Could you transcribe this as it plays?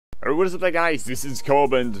Alright, what is up there, guys? This is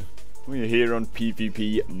Cobb, and we're here on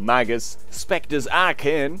PvP Magus Spectres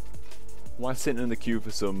Arcane while sitting in the queue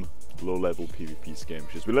for some low-level PvP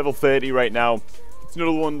skirmishes. We're level 30 right now. It's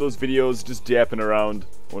another one of those videos just dapping around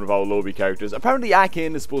one of our lobby characters. Apparently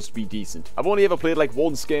Arcane is supposed to be decent. I've only ever played like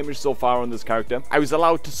one skirmish so far on this character. I was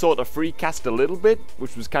allowed to sort of free cast a little bit,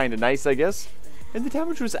 which was kind of nice, I guess. And the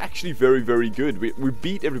damage was actually very, very good. We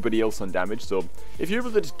beat everybody else on damage, so if you're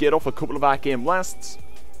able to just get off a couple of Arcane blasts,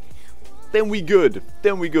 then we good.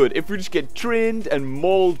 Then we good. If we just get trained and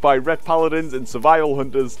mauled by red paladins and survival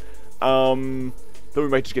hunters, then we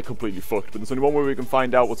might just get completely fucked. But there's only one way we can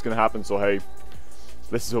find out what's going to happen, so hey,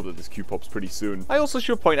 let's just hope that this queue pops pretty soon. I also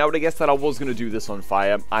should point out, I guess, that I was going to do this on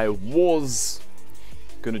fire. I was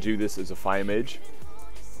going to do this as a fire mage.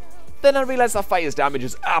 Then I realized that fire's damage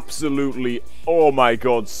is absolutely, oh my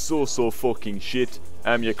god, so fucking shit.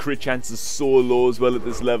 Your crit chance is so low as well at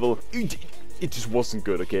this level. It just wasn't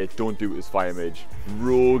good, okay? Don't do it as fire mage.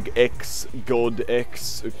 Rogue X, God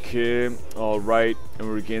X, okay. Alright, and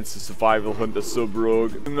we're against the survival hunter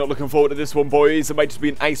sub-rogue. I'm not looking forward to this one, boys. It might just be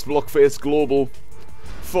an ice block face global.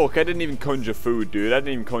 Fuck, I didn't even conjure food, dude. I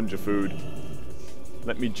didn't even conjure food.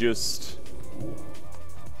 Let me just...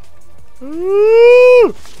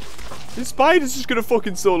 Ooh! This spider's just gonna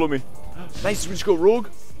fucking solo me. Nice, we just go rogue.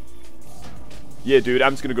 Yeah, dude,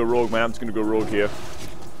 I'm just gonna go rogue, man. I'm just gonna go rogue here.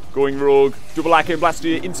 Going rogue. Double Arcane Blast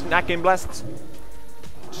here. Instant Arcane Blasts.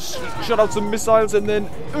 Just shot out some missiles and then...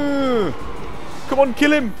 come on,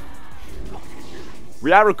 kill him.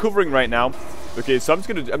 We are recovering right now. Okay, so I'm just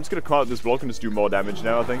gonna come out of this block and just do more damage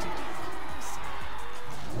now, I think.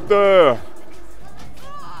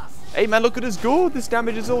 Hey, man, look at us go. This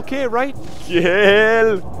damage is okay, right?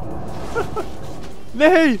 Kill.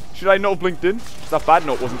 Nay! Should I not have blinked in? Is that bad?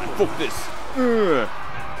 No, it wasn't. Fuck this.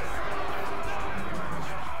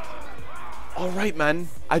 Alright, man.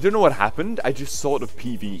 I don't know what happened. I just sort of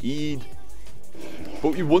PvE'd.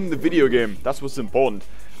 But we won the video game. That's what's important.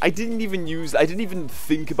 I didn't even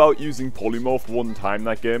think about using polymorph one time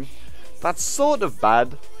that game. That's sort of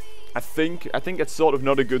bad. I think it's sort of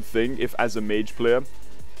not a good thing if, as a mage player,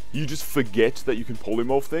 you just forget that you can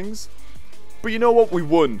polymorph things. But you know what? We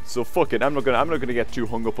won. So fuck it. I'm not gonna get too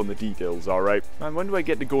hung up on the details, alright? Man, when do I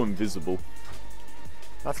get to go invisible?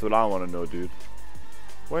 That's what I wanna know, dude.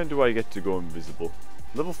 When do I get to go invisible?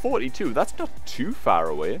 Level 42, that's not too far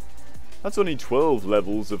away. That's only 12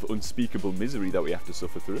 levels of unspeakable misery that we have to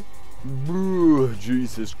suffer through. Ooh,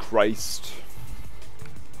 Jesus Christ.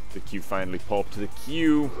 The queue finally popped. The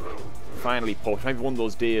queue finally popped. Maybe one of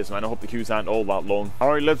those days, man. I hope the queues aren't all that long.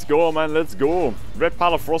 Alright, let's go, man. Let's go. Red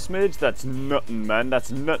Pala Frost Mage? That's nothing, man. That's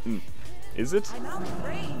nothing. Is it?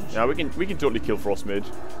 Yeah, we can totally kill Frost Mage.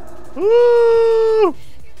 Woo!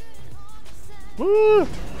 Woo!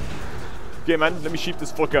 Okay, man, let me sheep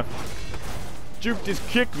this fucker. Juked his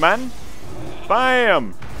kick, man.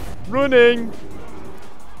 Bam! Running!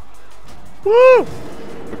 Woo!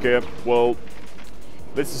 Okay, well,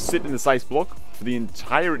 let's just sit in this ice block for the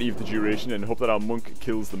entirety of the duration and hope that our monk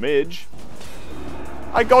kills the mage.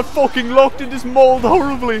 I got fucking locked and just mauled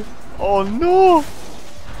horribly. Oh no!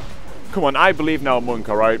 Come on, I believe now, monk,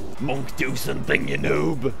 alright? Monk, do something, you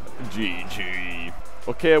noob. GG.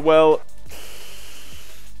 Okay, well...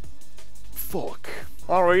 Fuck.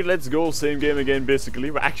 Alright, let's go. Same game again,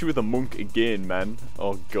 basically. We're actually with a monk again, man.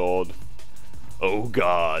 Oh, God. Oh,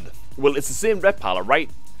 God. Well, it's the same red pala, right?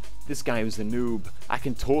 This guy was a noob. I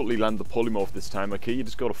can totally land the polymorph this time, okay? You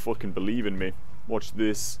just gotta fucking believe in me. Watch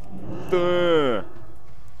this.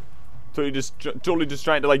 Totally just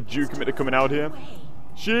trying to, like, juke him into coming out here.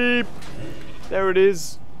 Sheep! There it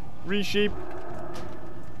is. Re-sheep.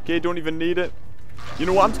 Okay, don't even need it. You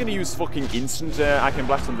know what? I'm just gonna use fucking instant Arcane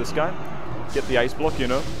Blast on this guy. Get the ice block, you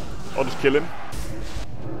know. I'll just kill him.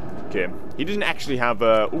 Okay. He doesn't actually have,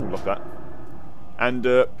 ooh, look at that. And,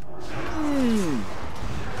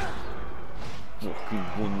 fucking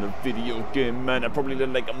won the video game, man. I probably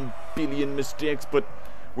did like a billion mistakes, but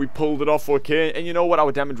we pulled it off, okay? And you know what?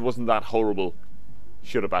 Our damage wasn't that horrible.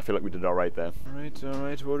 Shut up, I feel like we did alright there.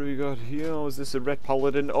 Alright, what do we got here? Oh, is this a red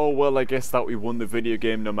paladin? Oh, well, I guess that we won the video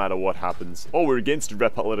game no matter what happens. Oh, we're against a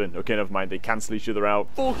red paladin. Okay, never mind, they cancel each other out.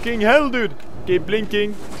 Fucking hell, dude! Okay,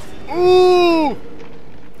 blinking. Ooh!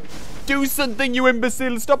 Do something, you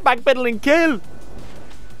imbecile! Stop backpedaling, kill!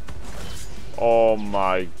 Oh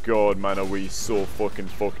my god, man, are we so fucking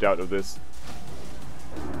fucked out of this?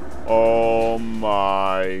 Oh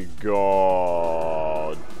my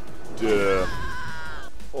god. Duh.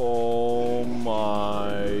 Oh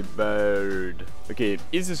my bird. Okay,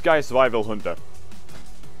 is this guy a survival hunter?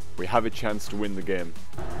 We have a chance to win the game.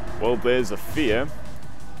 Well, there's a fear.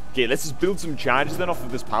 Okay, let's just build some charges then off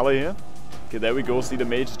of this pala here. Okay, there we go. See, the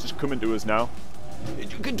mage is just coming to us now. You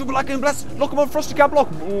can double Arcane Blast. Lock him on Frosty, can't block.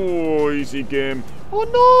 Oh, easy game. Oh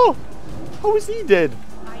no! How is he dead?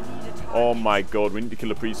 Oh my god, we need to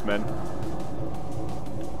kill a priest, man.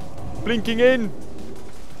 Blinking in.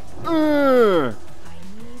 Got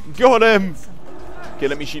him. Okay,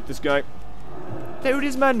 let me sheep this guy. There it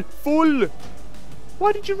is, man. Full.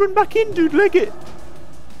 Why did you run back in, dude? Leg it.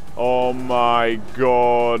 Oh my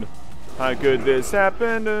god. How could this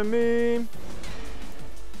happen to me?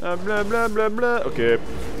 Blah, blah, blah, blah. Okay.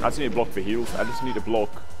 I just need to block for heals. I just need to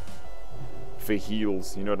block for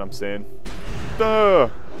heals. You know what I'm saying? Duh.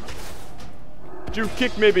 Did you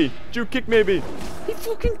kick maybe? Did you kick maybe? He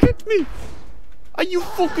fucking kicked me. Are you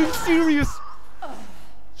fucking serious?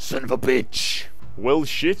 Son of a bitch. Well,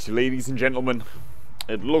 shit, ladies and gentlemen.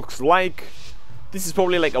 It looks like this is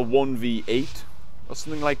probably like a 1v8 or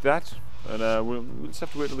something like that. And we'll just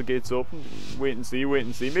have to wait till the gates open. Wait and see, wait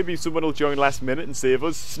and see. Maybe someone will join last minute and save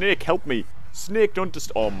us. Snake, help me. Snake, don't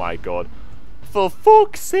just... Oh my god. For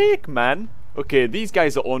fuck's sake, man. Okay, these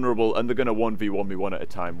guys are honourable and they're going to 1v1 me one at a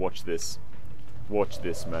time. Watch this. Watch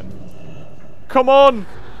this, man. Come on!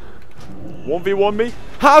 1v1 me?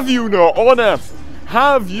 Have you no honour?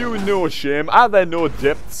 Have you no shame? Are there no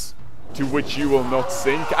depths to which you will not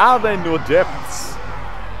sink? Are there no depths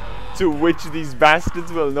to which these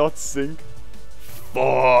bastards will not sink?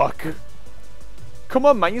 Fuck. Come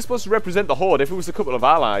on, man. You're supposed to represent the Horde. If it was a couple of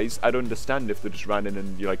allies, I'd understand if they just ran in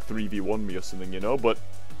and you like 3v1 me or something, you know? But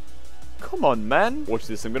come on, man. Watch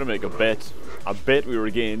this. I'm going to make a bet. I bet we were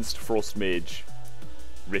against Frost Mage.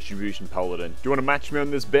 Retribution Paladin. Do you want to match me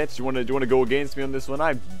on this bet? Do you want to go against me on this one?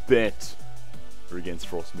 I bet we're against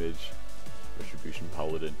Frost Mage. Retribution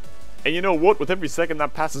Paladin. And you know what? With every second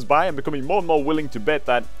that passes by, I'm becoming more and more willing to bet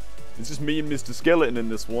that it's just me and Mr. Skeleton in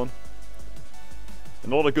this one.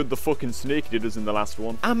 And all the good the fucking snake did us in the last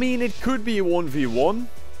one. I mean, it could be a 1v1.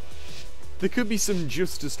 There could be some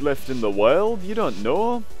justice left in the world. You don't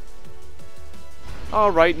know.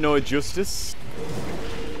 Alright, no justice.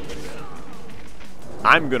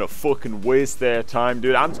 I'm gonna fucking waste their time,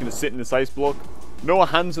 dude. I'm just gonna sit in this ice block. No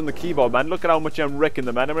hands on the keyboard, man. Look at how much I'm wrecking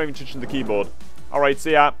them, man. I'm not even touching the keyboard. Alright,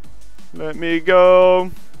 see ya. Let me go.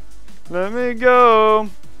 Let me go.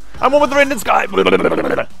 I'm on with the rain in the sky.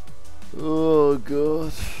 Oh,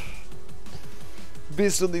 God.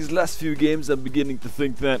 Based on these last few games, I'm beginning to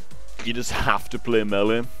think that you just have to play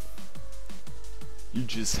melee. You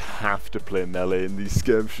just have to play melee in these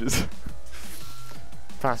skirmishes.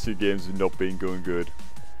 Past few games have not been going good.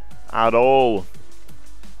 At all.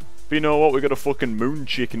 But you know what? We got a fucking moon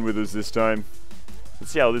chicken with us this time.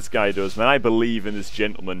 Let's see how this guy does, man. I believe in this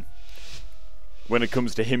gentleman. When it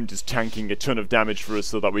comes to him just tanking a ton of damage for us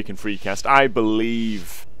so that we can free cast. I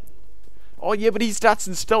believe. Oh yeah, but he stats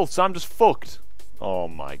in stealth, so I'm just fucked. Oh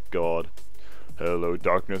my god. Hello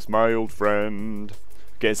darkness, my old friend.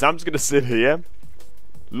 Okay, so I'm just gonna sit here.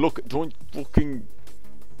 Look, don't fucking...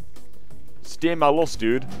 Stay my loss,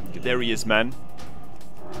 dude. There he is, man.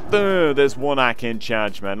 There's one arcane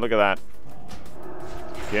charge, man. Look at that.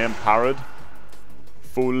 Okay, I'm parried.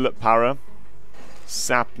 Full para.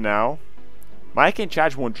 Sap now. My arcane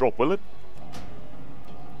charge won't drop, will it?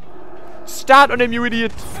 Start on him, you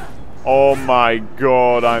idiot! Oh my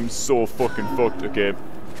god, I'm so fucking fucked. Okay.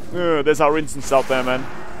 There's our instance out there, man.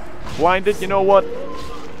 Blinded, you know what?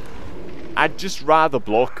 I'd just rather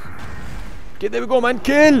block. Okay, there we go, man.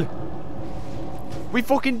 Kill! We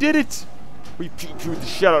fucking did it! We peeked the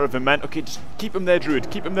shit out of him, man. Okay, just keep him there, Druid.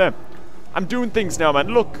 Keep him there. I'm doing things now, man.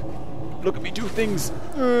 Look. Look at me do things.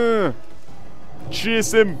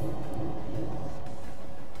 Chase him.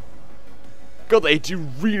 God, they do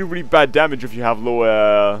really, really bad damage if you have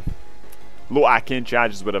low arcane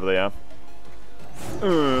charges, whatever they are.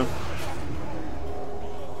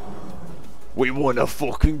 We won a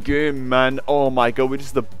fucking game, man. Oh my god, we're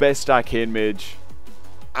just the best Arcane Mage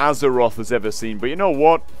Azeroth has ever seen. But you know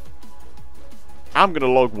what? I'm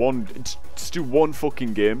gonna log one, just do one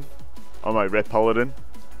fucking game on my Red Paladin,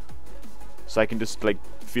 so I can just like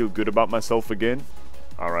feel good about myself again.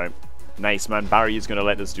 All right, nice, man. Barry is gonna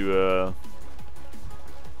let us do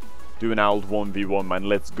an old 1v1, man.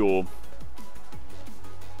 Let's go.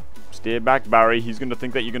 Stay back, Barry. He's gonna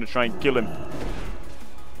think that you're gonna try and kill him.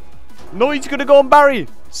 No, he's gonna go on Barry.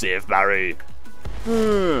 Save Barry.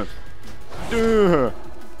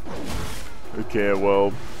 Okay,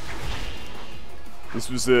 well. This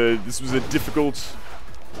was a difficult,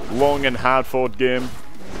 long and hard-fought game.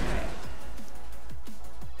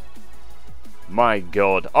 My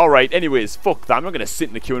god. Alright, anyways, fuck that. I'm not going to sit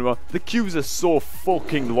in the queue anymore. The queues are so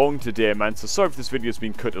fucking long today, man. So sorry if this video's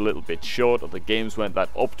been cut a little bit short, or the games weren't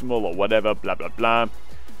that optimal, or whatever, blah, blah, blah.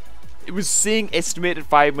 It was saying estimated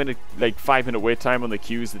 5 minute wait time on the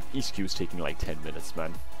queues. Each queue's taking like 10 minutes,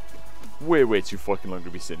 man. Way too fucking long to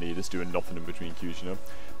be sitting here just doing nothing in between queues, you know.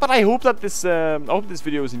 But I hope that this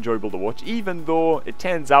video is enjoyable to watch, even though it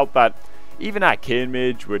turns out that even Arcane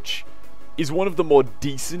Mage, which is one of the more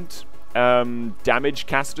decent damage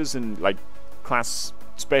casters and like class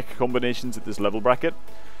spec combinations at this level bracket,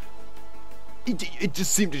 it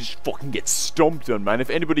just seemed to just fucking get stomped on, man. If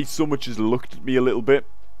anybody so much as looked at me a little bit,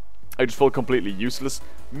 I just felt completely useless.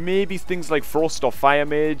 Maybe things like Frost or Fire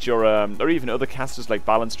Mage or even other casters like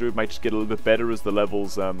Balance Druid might just get a little bit better as the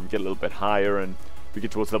levels get a little bit higher and we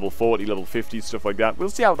get towards level 40, level 50, stuff like that. We'll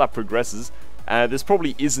see how that progresses. This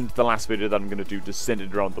probably isn't the last video that I'm going to do just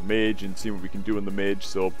centered around the mage and see what we can do in the mage,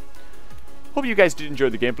 so hope you guys did enjoy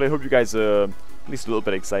the gameplay. Hope you guys are at least a little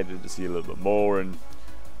bit excited to see a little bit more and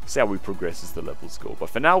see how we progress as the levels go. But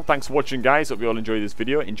for now, thanks for watching, guys. Hope you all enjoyed this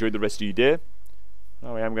video. Enjoy the rest of your day.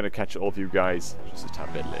 Oh, I am going to catch all of you guys just a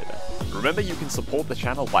tad bit later. Remember, you can support the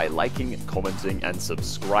channel by liking, commenting, and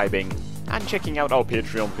subscribing, and checking out our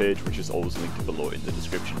Patreon page, which is always linked below in the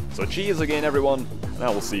description. So cheers again, everyone, and I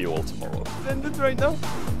will see you all tomorrow. Ended right now.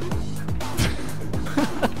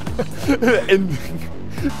 Ending.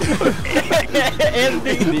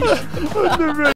 Ending.